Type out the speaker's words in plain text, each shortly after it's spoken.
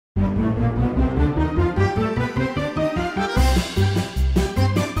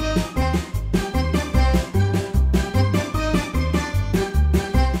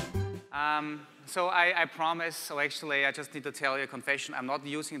So I promise, so actually I just need to tell you a confession. I'm not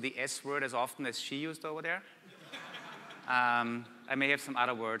using the S word as often as she used over there. I may have some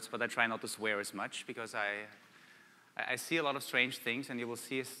other words, but I try not to swear as much because I see a lot of strange things, and you will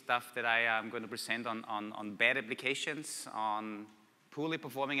see stuff that I am going to present on bad applications, on poorly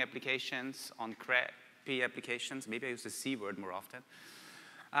performing applications, on crappy applications. Maybe I use the C word more often.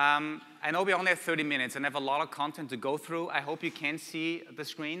 I know we only have 30 minutes and have a lot of content to go through. I hope you can see the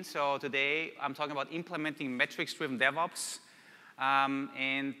screen. So today I'm talking about implementing metrics-driven DevOps.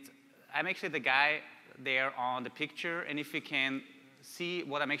 And I'm actually the guy there on the picture. And if you can see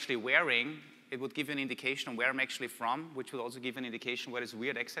what I'm actually wearing, it would give you an indication of where I'm actually from, which will also give an indication where this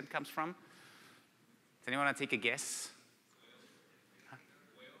weird accent comes from. Does anyone want to take a guess? Huh?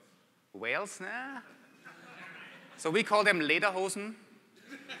 Wales? Nah. So we call them Lederhosen.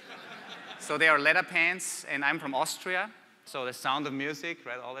 So they are leather pants, and I'm from Austria. So the Sound of Music,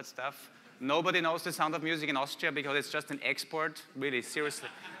 right, all that stuff. Nobody knows the Sound of Music in Austria because it's just an export, really, seriously.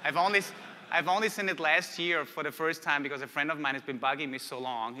 I've only seen it last year for the first time because a friend of mine has been bugging me so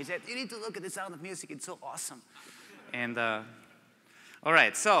long. He said, you need to look at the Sound of Music, it's so awesome. And, all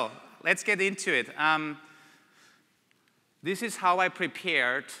right, so let's get into it. This is how I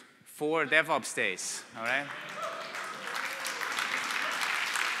prepared for DevOps Days, all right?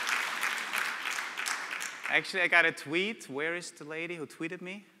 Actually, I got a tweet. Where is the lady who tweeted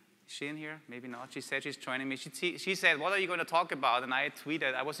me? Is she in here? Maybe not. She said she's joining me. She said, what are you going to talk about? And I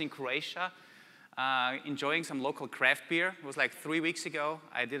tweeted, I was in Croatia enjoying some local craft beer. It was like 3 weeks ago.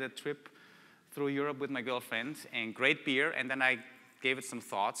 I did a trip through Europe with my girlfriend, and great beer. And then I gave it some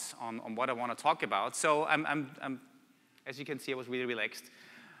thoughts on what I want to talk about. So as you can see, I was really relaxed.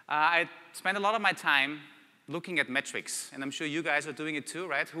 I spent a lot of my time looking at metrics, and I'm sure you guys are doing it too,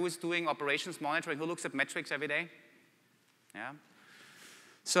 right? Who is doing operations monitoring? Who looks at metrics every day? Yeah.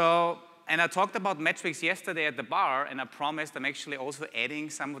 So, and I talked about metrics yesterday at the bar, and I promised I'm actually also adding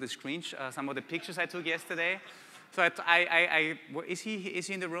some of the pictures I took yesterday. So is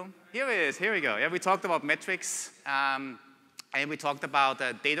he in the room? Here he is. Here we go. Yeah, we talked about metrics, and we talked about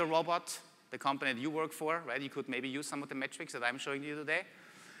Data Robot, the company that you work for, right? You could maybe use some of the metrics that I'm showing you today.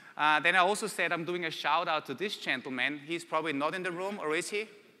 Then I also said I'm doing a shout out to this gentleman. He's probably not in the room, or is he?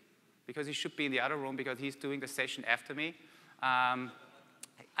 Because he should be in the other room because he's doing the session after me.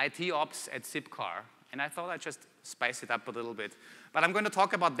 IT Ops at Zipcar. And I thought I'd just spice it up a little bit. But I'm going to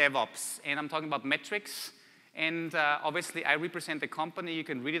talk about DevOps, and I'm talking about metrics. And obviously, I represent the company. You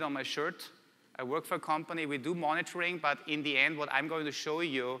can read it on my shirt. I work for a company. We do monitoring, but in the end, what I'm going to show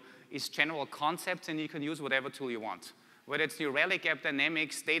you is general concepts, and you can use whatever tool you want. Whether it's New Relic, App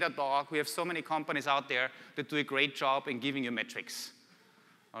Dynamics, Datadog, we have so many companies out there that do a great job in giving you metrics.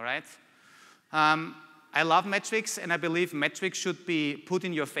 All right? I love metrics, and I believe metrics should be put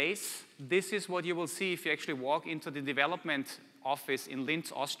in your face. This is what you will see if you actually walk into the development office in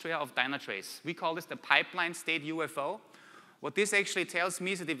Linz, Austria of Dynatrace. We call this the pipeline state UFO. What this actually tells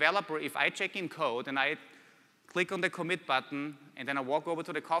me as a developer, if I check in code and I click on the commit button, and then I walk over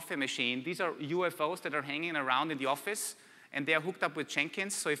to the coffee machine. These are UFOs that are hanging around in the office, and they are hooked up with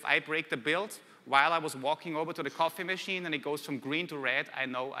Jenkins. So if I break the build while I was walking over to the coffee machine and it goes from green to red, I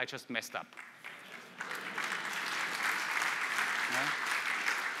know I just messed up. Yeah.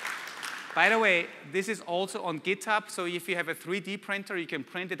 By the way, this is also on GitHub. So if you have a 3D printer, you can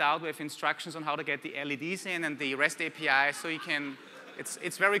print it out with instructions on how to get the LEDs in and the REST API. So you can,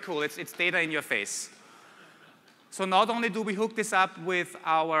 it's very cool. It's data in your face. So not only do we hook this up with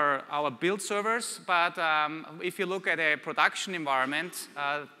our build servers, but if you look at a production environment,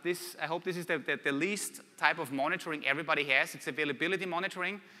 I hope this is the least type of monitoring everybody has. It's availability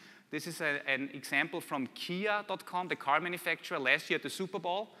monitoring. This is an example from Kia.com, the car manufacturer, last year at the Super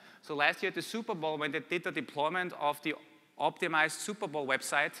Bowl. So last year at the Super Bowl, when they did the deployment of the optimized Super Bowl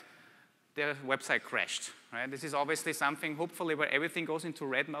website, their website crashed. Right? This is obviously something, hopefully, where everything goes into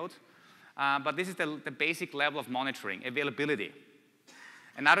red mode. But this is the basic level of monitoring, availability.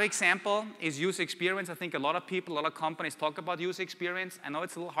 Another example is user experience. I think a lot of people, a lot of companies talk about user experience. I know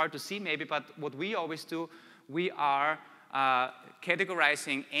it's a little hard to see maybe, but what we always do, we are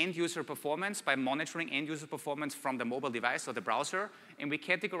categorizing end-user performance by monitoring end-user performance from the mobile device or the browser. And we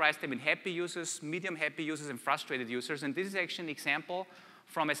categorize them in happy users, medium happy users, and frustrated users. And this is actually an example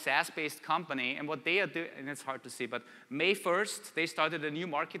from a SaaS-based company, and what they are doing, and it's hard to see, but May 1st, they started a new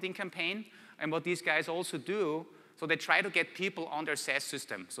marketing campaign, and what these guys also do, so they try to get people on their SaaS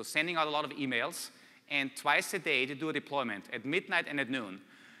system, so sending out a lot of emails, and twice a day they do a deployment, at midnight and at noon.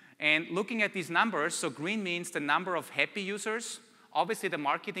 And looking at these numbers, so green means the number of happy users. Obviously, the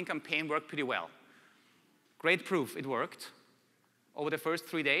marketing campaign worked pretty well. Great proof, it worked. over the first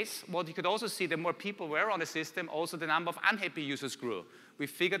 3 days. What you could also see, the more people were on the system, also the number of unhappy users grew. We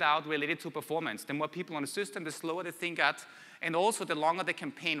figured out related to performance. The more people on the system, the slower the thing got, and also the longer the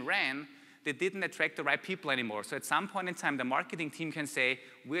campaign ran, they didn't attract the right people anymore. So at some point in time, the marketing team can say,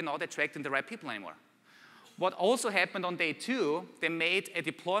 we're not attracting the right people anymore. What also happened on day 2, they made a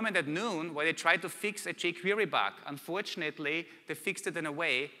deployment at noon where they tried to fix a jQuery bug. Unfortunately, they fixed it in a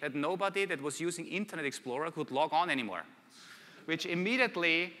way that nobody that was using Internet Explorer could log on anymore, which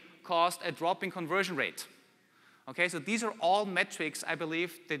immediately caused a drop in conversion rate. Okay, so these are all metrics, I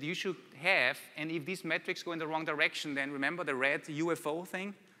believe, that you should have. And if these metrics go in the wrong direction, then remember the red UFO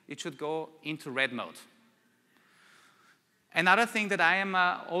thing? It should go into red mode. Another thing that I am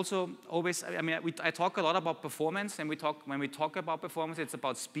also always, I talk a lot about performance, and when we talk about performance, it's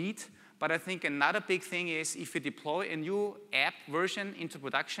about speed. But I think another big thing is if you deploy a new app version into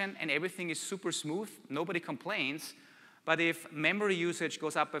production and everything is super smooth, nobody complains. But if memory usage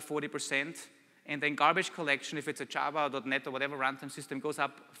goes up by 40%, and then garbage collection, if it's a Java or .NET or whatever runtime system, goes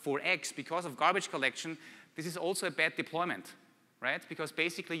up 4x because of garbage collection, this is also a bad deployment, right? Because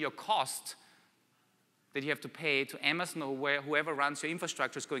basically your cost that you have to pay to Amazon or whoever runs your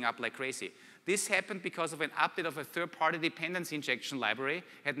infrastructure is going up like crazy. This happened because of an update of a third-party dependency injection library. It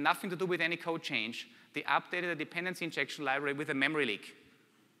had nothing to do with any code change. They updated the dependency injection library with a memory leak.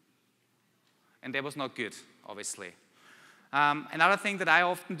 And that was not good, obviously. Another thing that I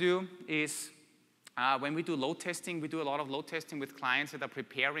often do is when we do load testing, we do a lot of load testing with clients that are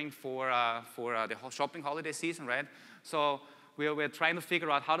preparing for the shopping holiday season, right? So we're trying to figure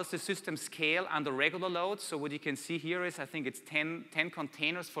out how does the system scale under regular load. So what you can see here is I think it's 10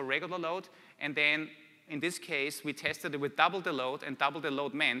 containers for regular load. And then in this case, we tested it with double the load. And double the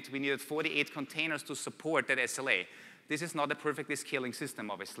load meant we needed 48 containers to support that SLA. This is not a perfectly scaling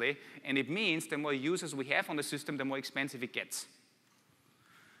system, obviously. And it means the more users we have on the system, the more expensive it gets.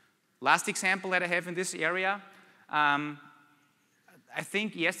 Last example that I have in this area, I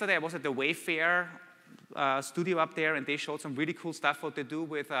think yesterday I was at the Wayfair studio up there, and they showed some really cool stuff what they do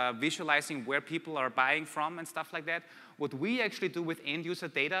with visualizing where people are buying from and stuff like that. What we actually do with end user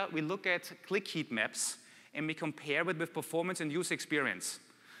data, we look at click heat maps and we compare it with performance and user experience.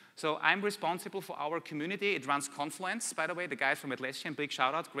 So I'm responsible for our community. It runs Confluence, by the way, the guys from Atlassian, big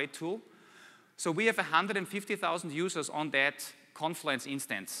shout out, great tool. So we have 150,000 users on that Confluence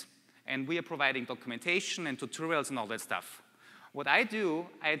instance, and we are providing documentation and tutorials and all that stuff. What I do,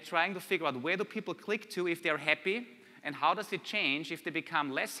 I'm trying to figure out where do people click to if they're happy, and how does it change if they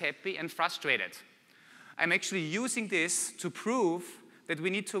become less happy and frustrated. I'm actually using this to prove that we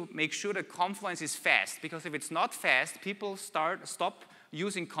need to make sure that Confluence is fast, because if it's not fast, people stop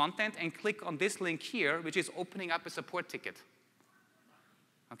using content and click on this link here, which is opening up a support ticket.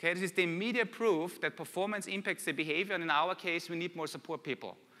 Okay, this is the immediate proof that performance impacts the behavior, and in our case, we need more support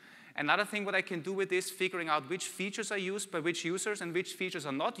people. Another thing what I can do with this, figuring out which features are used by which users and which features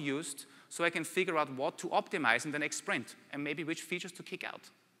are not used, so I can figure out what to optimize in the next sprint, and maybe which features to kick out.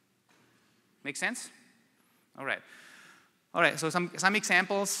 Make sense? All right. All right, so some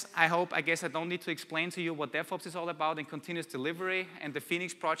examples. I guess I don't need to explain to you what DevOps is all about and continuous delivery. And the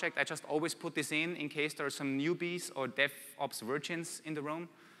Phoenix project, I just always put this in case there are some newbies or DevOps virgins in the room.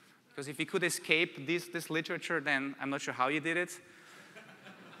 Because if you could escape this literature, then I'm not sure how you did it.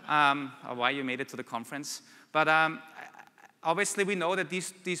 Or why you made it to the conference. But obviously, we know that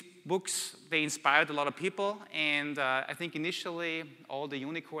these books, they inspired a lot of people. And I think initially, all the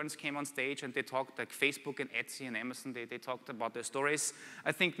unicorns came on stage and they talked, like Facebook and Etsy and Amazon, they talked about their stories.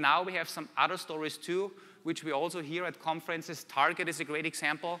 I think now we have some other stories too, which we also hear at conferences. Target is a great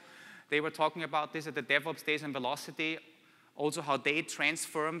example. They were talking about this at the DevOpsDays and Velocity. Also how they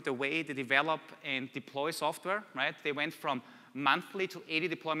transformed the way they develop and deploy software, right? They went from monthly to 80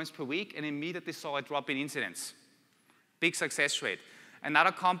 deployments per week and immediately saw a drop in incidents. Big success rate.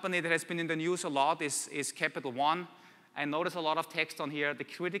 Another company that has been in the news a lot is Capital One. I notice a lot of text on here. The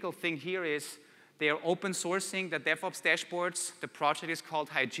critical thing here is they are open sourcing the DevOps dashboards. The project is called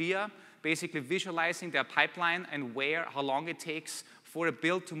Hygeia, basically visualizing their pipeline and how long it takes for a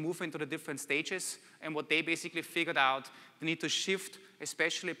build to move into the different stages. And what they basically figured out, they need to shift,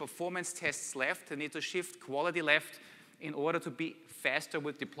 especially performance tests left, they need to shift quality left in order to be faster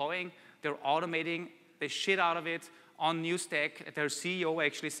with deploying. They're automating the shit out of it on new stack. Their CEO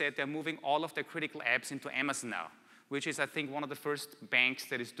actually said they're moving all of their critical apps into Amazon now, which is, I think, one of the first banks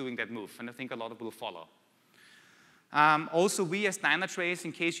that is doing that move, and I think a lot of people will follow. Also, we as Dynatrace,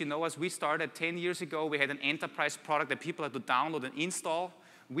 in case you know us, we started 10 years ago. We had an enterprise product that people had to download and install.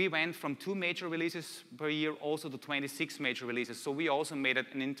 We went from 2 major releases per year also to 26 major releases. So we also made it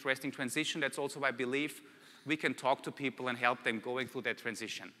an interesting transition. That's also why I believe we can talk to people and help them going through that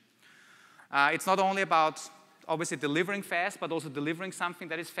transition. It's not only about obviously delivering fast, but also delivering something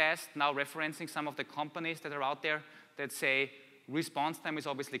that is fast. Now referencing some of the companies that are out there that say response time is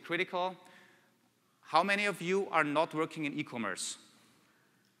obviously critical. How many of you are not working in e-commerce?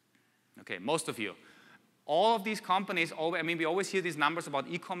 Okay, most of you. All of these companies, I mean, we always hear these numbers about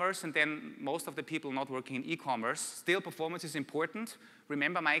e-commerce, and then most of the people not working in e-commerce. Still, performance is important.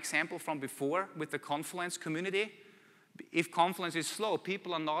 Remember my example from before with the Confluence community? If Confluence is slow,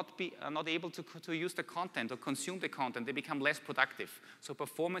 people are not able to use the content or consume the content. They become less productive. So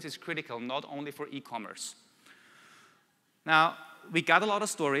performance is critical, not only for e-commerce. Now, we got a lot of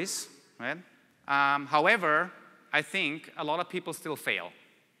stories, right? However, I think a lot of people still fail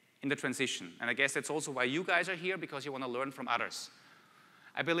in the transition. And I guess that's also why you guys are here, because you want to learn from others.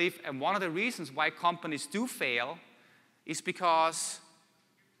 I believe, and one of the reasons why companies do fail is because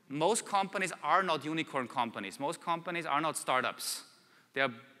most companies are not unicorn companies. Most companies are not startups. They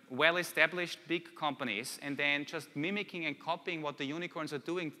are well-established big companies, and then just mimicking and copying what the unicorns are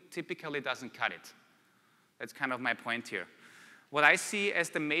doing typically doesn't cut it. That's kind of my point here. What I see as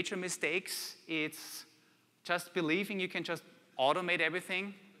the major mistakes, it's just believing you can just automate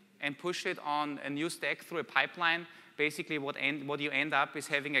everything and push it on a new stack through a pipeline. Basically, what you end up is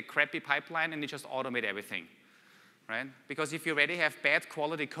having a crappy pipeline and you just automate everything, right? Because if you already have bad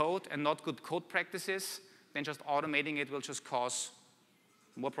quality code and not good code practices, then just automating it will just cause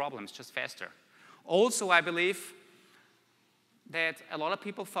more problems, just faster. Also, I believe that a lot of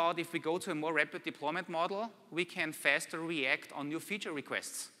people thought if we go to a more rapid deployment model, we can faster react on new feature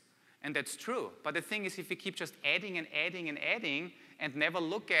requests. And that's true. But the thing is, if we keep just adding and adding and adding and never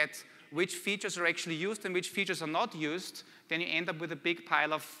look at which features are actually used and which features are not used, then you end up with a big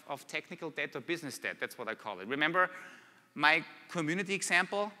pile of technical debt or business debt. That's what I call it. Remember my community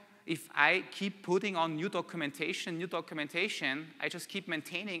example? If I keep putting on new documentation, I just keep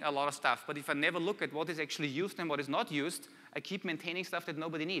maintaining a lot of stuff. But if I never look at what is actually used and what is not used, I keep maintaining stuff that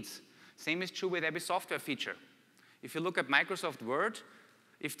nobody needs. Same is true with every software feature. If you look at Microsoft Word,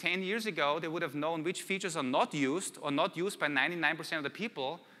 if 10 years ago they would have known which features are not used or not used by 99% of the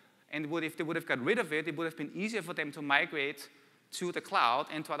people, and if they would have got rid of it, it would have been easier for them to migrate to the cloud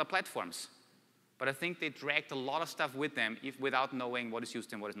and to other platforms. But I think they dragged a lot of stuff with them without knowing what is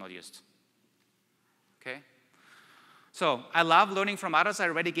used and what is not used. Okay? So I love learning from others. I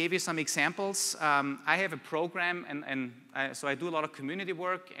already gave you some examples. I have a program, so I do a lot of community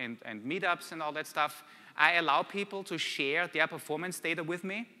work and meetups and all that stuff. I allow people to share their performance data with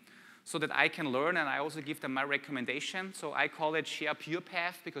me so that I can learn, and I also give them my recommendation. So I call it Share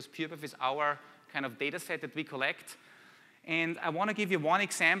PurePath, because PurePath is our kind of data set that we collect. And I want to give you one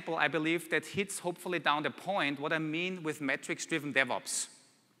example, I believe, that hits hopefully down the point what I mean with metrics-driven DevOps.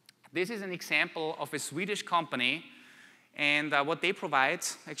 This is an example of a Swedish company, and what they provide,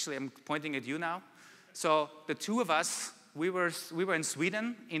 actually I'm pointing at you now. So the two of us, we were in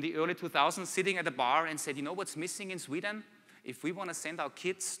Sweden in the early 2000s, sitting at a bar and said, you know what's missing in Sweden? If we want to send our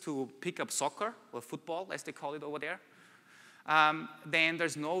kids to pick up soccer, or football, as they call it over there, then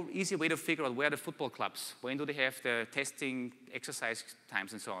there's no easy way to figure out where the football clubs, when do they have the testing, exercise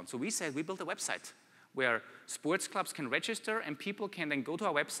times, and so on. So we said we built a website where sports clubs can register, and people can then go to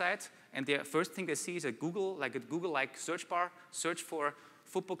our website, and the first thing they see is a Google-like search bar, search for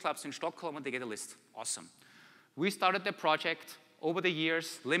football clubs in Stockholm, and they get a list. Awesome. We started the project over the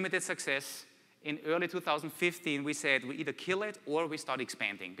years, limited success. In early 2015, we said we either kill it or we start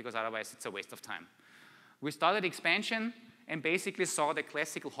expanding, because otherwise it's a waste of time. We started expansion and basically saw the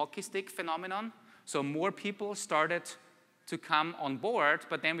classical hockey stick phenomenon. So more people started to come on board,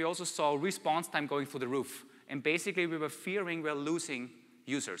 but then we also saw response time going through the roof. And basically we were fearing we're losing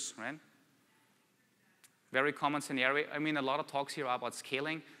users, right? Very common scenario. I mean, a lot of talks here are about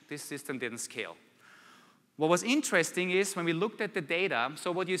scaling. This system didn't scale. What was interesting is when we looked at the data,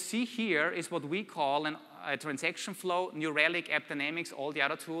 so what you see here is what we call a transaction flow, New Relic, AppDynamics, all the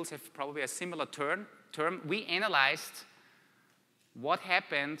other tools have probably a similar term. We analyzed what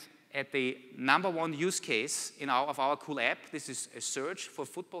happened at the #1 use case of our cool app. This is a search for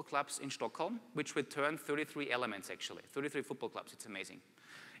football clubs in Stockholm, which returned 33 elements, actually. 33 football clubs, it's amazing.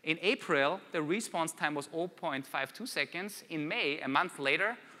 In April, the response time was 0.52 seconds. In May, a month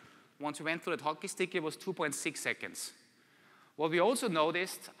later, once we went through the hockey stick, it was 2.6 seconds. What we also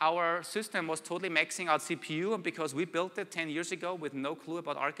noticed, our system was totally maxing out CPU, and because we built it 10 years ago with no clue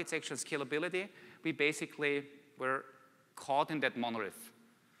about architecture and scalability, we basically were caught in that monolith.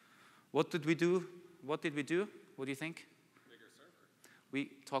 What did we do? What do you think? Bigger server.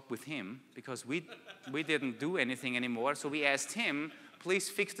 We talked with him because we didn't do anything anymore, so we asked him, please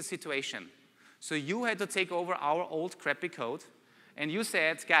fix the situation. So you had to take over our old crappy code, and you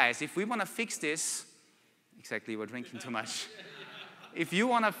said, guys, if we want to fix this, exactly, we're drinking too much. If you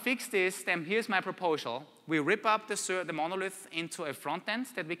want to fix this, then here's my proposal. We rip up the monolith into a front end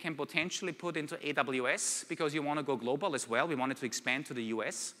that we can potentially put into AWS, because you want to go global as well. We wanted to expand to the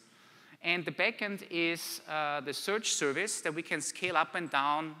US. And the backend is the search service that we can scale up and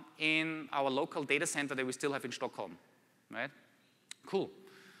down in our local data center that we still have in Stockholm, right? Cool.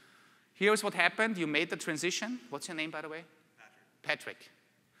 Here's what happened. You made the transition. What's your name, by the way? Patrick.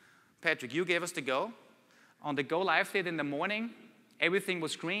 Patrick, you gave us the go. On the go live date in the morning, everything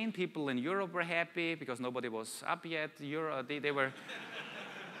was green. People in Europe were happy because nobody was up yet.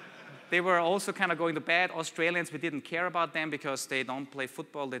 They were also kind of going to bed. Australians, we didn't care about them because they don't play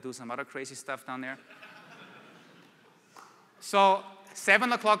football. They do some other crazy stuff down there. So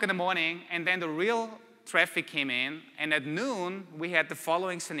 7 o'clock in the morning, and then the real traffic came in. And at noon, we had the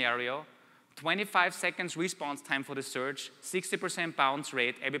following scenario. 25 seconds response time for the search, 60% bounce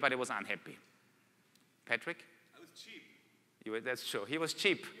rate. Everybody was unhappy. Patrick? I was cheap. That's true. He was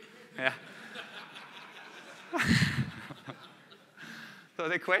cheap. Yeah. So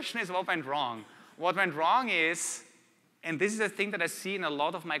the question is, what went wrong? What went wrong is, and this is a thing that I see in a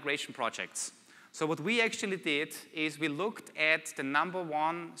lot of migration projects. So what we actually did is we looked at the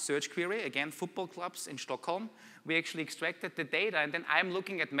 #1 search query, again, football clubs in Stockholm. We actually extracted the data, and then I'm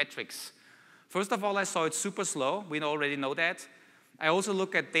looking at metrics. First of all, I saw it super slow. We already know that. I also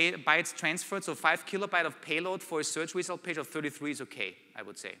look at bytes transferred, so 5 kilobyte of payload for a search result page of 33 is okay, I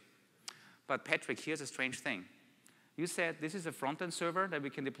would say. But Patrick, here's a strange thing. You said this is a front-end server that we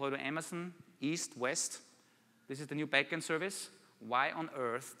can deploy to Amazon, east, west. This is the new backend service. Why on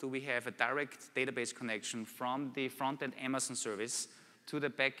earth do we have a direct database connection from the front-end Amazon service to the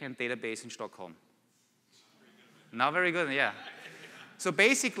backend database in Stockholm? Not very good, yeah. So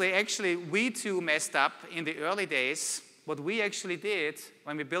basically, actually, we too messed up in the early days. What we actually did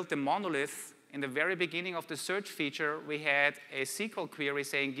when we built the monolith, in the very beginning of the search feature, we had a SQL query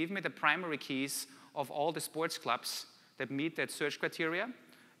saying, give me the primary keys of all the sports clubs that meet that search criteria.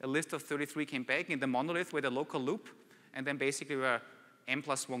 A list of 33 came back in the monolith with a local loop, and then basically we were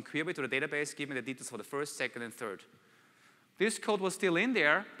n+1 query to the database, give me the details for the first, second, and third. This code was still in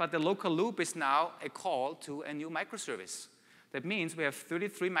there, but the local loop is now a call to a new microservice. That means we have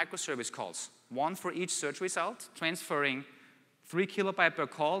 33 microservice calls, one for each search result, transferring 3 kilobyte per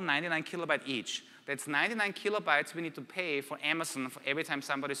call, 99 kilobyte each. That's 99 kilobytes we need to pay for Amazon for every time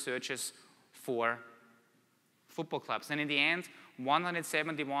somebody searches for football clubs. And in the end,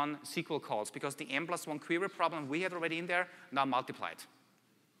 171 SQL calls, because the n+1 query problem we had already in there now multiplied.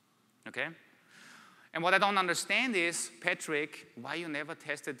 Okay? And what I don't understand is, Patrick, why you never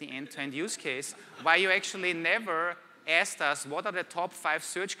tested the end-to-end use case, why you actually never asked us what are the top 5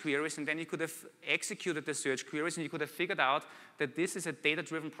 search queries, and then you could have executed the search queries and you could have figured out that this is a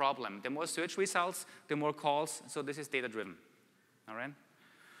data-driven problem. The more search results, the more calls, so this is data-driven. All right?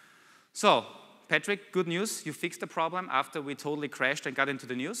 So, Patrick, good news, you fixed the problem after we totally crashed and got into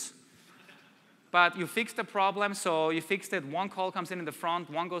the news. But you fixed the problem, so you fixed it. 1 call comes in the front,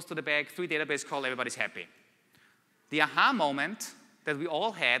 1 goes to the back, 3 database call, everybody's happy. The aha moment that we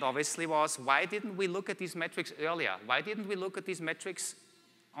all had, obviously, was why didn't we look at these metrics earlier? Why didn't we look at these metrics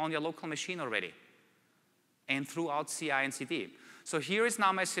on your local machine already and throughout CI and CD? So here is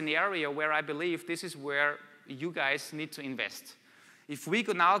now my scenario where I believe this is where you guys need to invest. If we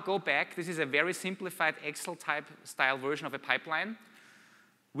could now go back, this is a very simplified Excel-type style version of a pipeline.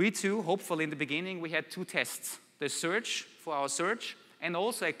 We too, hopefully in the beginning, we had 2 tests. The search for our search, and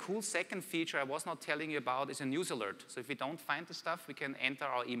also a cool second feature I was not telling you about is a news alert. So if we don't find the stuff, we can enter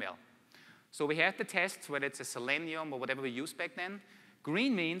our email. So we had the tests, whether it's a Selenium or whatever we used back then.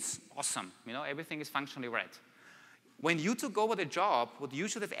 Green means awesome, you know, everything is functionally right. When you took over the job, what you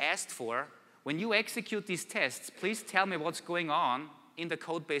should have asked for, when you execute these tests, please tell me what's going on in the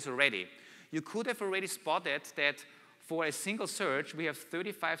code base already. You could have already spotted that for a single search, we have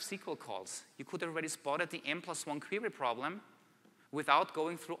 35 SQL calls. You could have already spotted the n+1 query problem without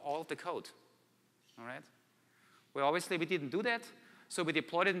going through all of the code. All right? Well, obviously, we didn't do that, so we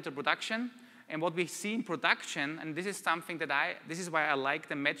deployed it into production. And what we see in production, and this is something that this is why I like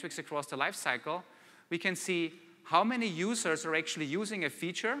the metrics across the lifecycle, we can see how many users are actually using a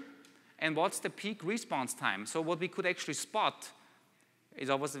feature and what's the peak response time. So what we could actually spot is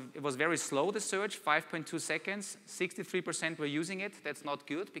it was very slow, the search, 5.2 seconds. 63% were using it. That's not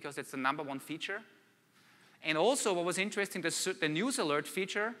good because it's the #1 feature. And also what was interesting, the news alert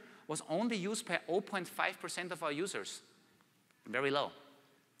feature was only used by 0.5% of our users. Very low.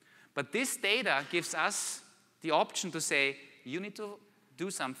 But this data gives us the option to say, you need to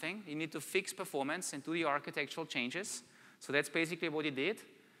do something. You need to fix performance and do your architectural changes. So that's basically what you did.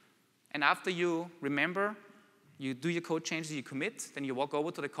 And after you remember, you do your code changes, you commit, then you walk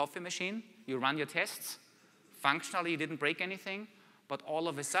over to the coffee machine, you run your tests. Functionally, you didn't break anything, but all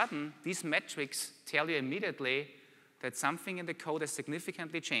of a sudden, these metrics tell you immediately that something in the code has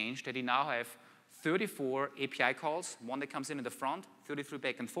significantly changed, that you now have 34 API calls, one that comes in the front, 33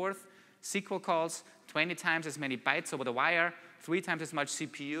 back and forth, SQL calls, 20 times as many bytes over the wire, 3 times as much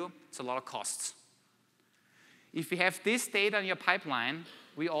CPU. It's a lot of costs. If you have this data in your pipeline,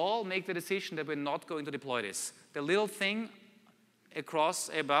 we all make the decision that we're not going to deploy this. The little thing across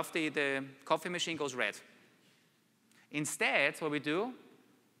above the coffee machine goes red. Instead, what we do,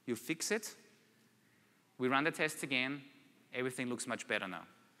 you fix it, we run the tests again, everything looks much better now.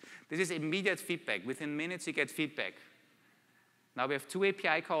 This is immediate feedback. Within minutes, you get feedback. Now we have 2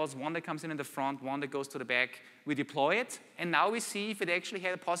 API calls, one that comes in the front, one that goes to the back. We deploy it, and now we see if it actually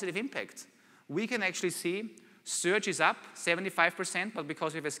had a positive impact. We can actually see search is up 75%, but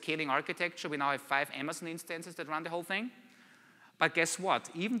because we have a scaling architecture, we now have 5 Amazon instances that run the whole thing. But guess what?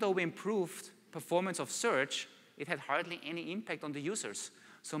 Even though we improved performance of search, it had hardly any impact on the users.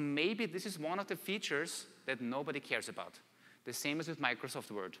 So maybe this is one of the features that nobody cares about. The same as with Microsoft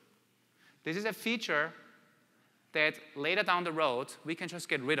Word. This is a feature that later down the road, we can just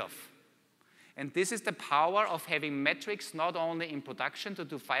get rid of. And this is the power of having metrics not only in production to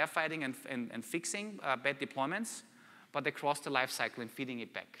do firefighting and fixing bad deployments, but across the life cycle and feeding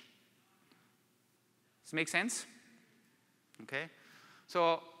it back. Does it make sense? Okay.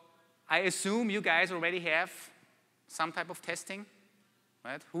 So I assume you guys already have some type of testing,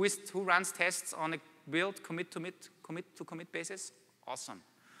 right? Who runs tests on a build, commit to commit basis? Awesome.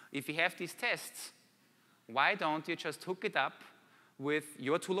 If you have these tests, why don't you just hook it up with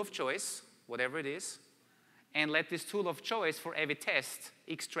your tool of choice, whatever it is, and let this tool of choice for every test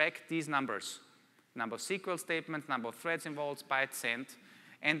extract these numbers. Number of SQL statements, number of threads involved, bytes sent,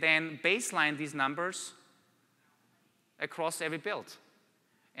 and then baseline these numbers across every build.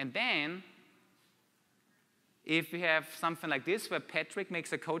 And then, if we have something like this, where Patrick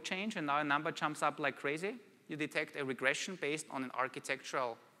makes a code change and now a number jumps up like crazy, you detect a regression based on an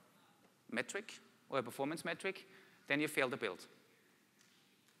architectural metric or a performance metric, then you fail the build.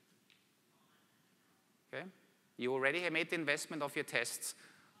 Okay? You already have made the investment of your tests.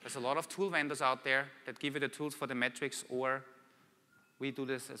 There's a lot of tool vendors out there that give you the tools for the metrics, or we do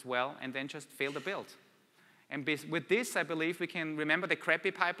this as well, and then just fail the build. And with this, I believe we can remember the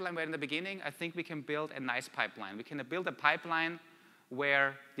crappy pipeline we had in the beginning. I think we can build a nice pipeline. We can build a pipeline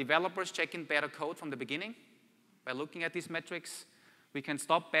where developers check in better code from the beginning by looking at these metrics. We can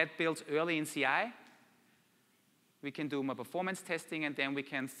stop bad builds early in CI. We can do more performance testing, and then we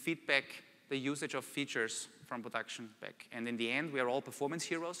can feedback the usage of features from production back. And in the end, we are all performance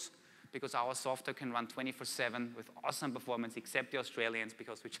heroes because our software can run 24/7 with awesome performance, except the Australians,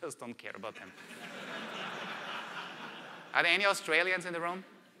 because we just don't care about them. Are there any Australians in the room?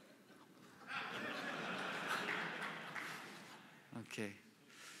 Okay.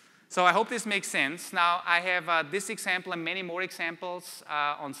 So I hope this makes sense. Now, I have this example and many more examples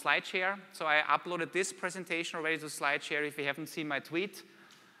on SlideShare. So I uploaded this presentation already to SlideShare if you haven't seen my tweet.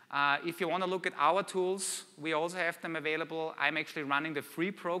 If you want to look at our tools, we also have them available. I'm actually running the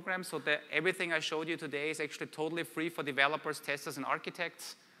free program, so everything I showed you today is actually totally free for developers, testers, and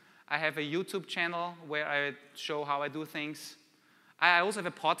architects. I have a YouTube channel where I show how I do things. I also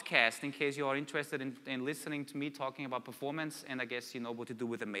have a podcast in case you are interested in listening to me talking about performance, and I guess you know what to do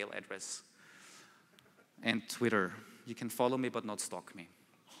with a mail address. And Twitter. You can follow me but not stalk me.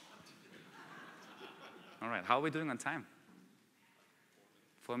 All right, how are we doing on time?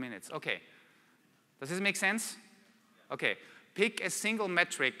 4 minutes, okay. Does this make sense? Okay, pick a single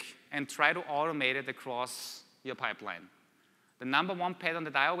metric and try to automate it across your pipeline. The number one pattern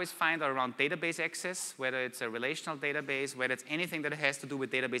that I always find are around database access, whether it's a relational database, whether it's anything that has to do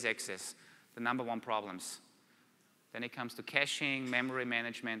with database access, the number one problems. Then it comes to caching, memory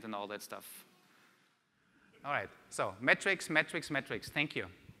management, and all that stuff. All right, so metrics, metrics, metrics. Thank you.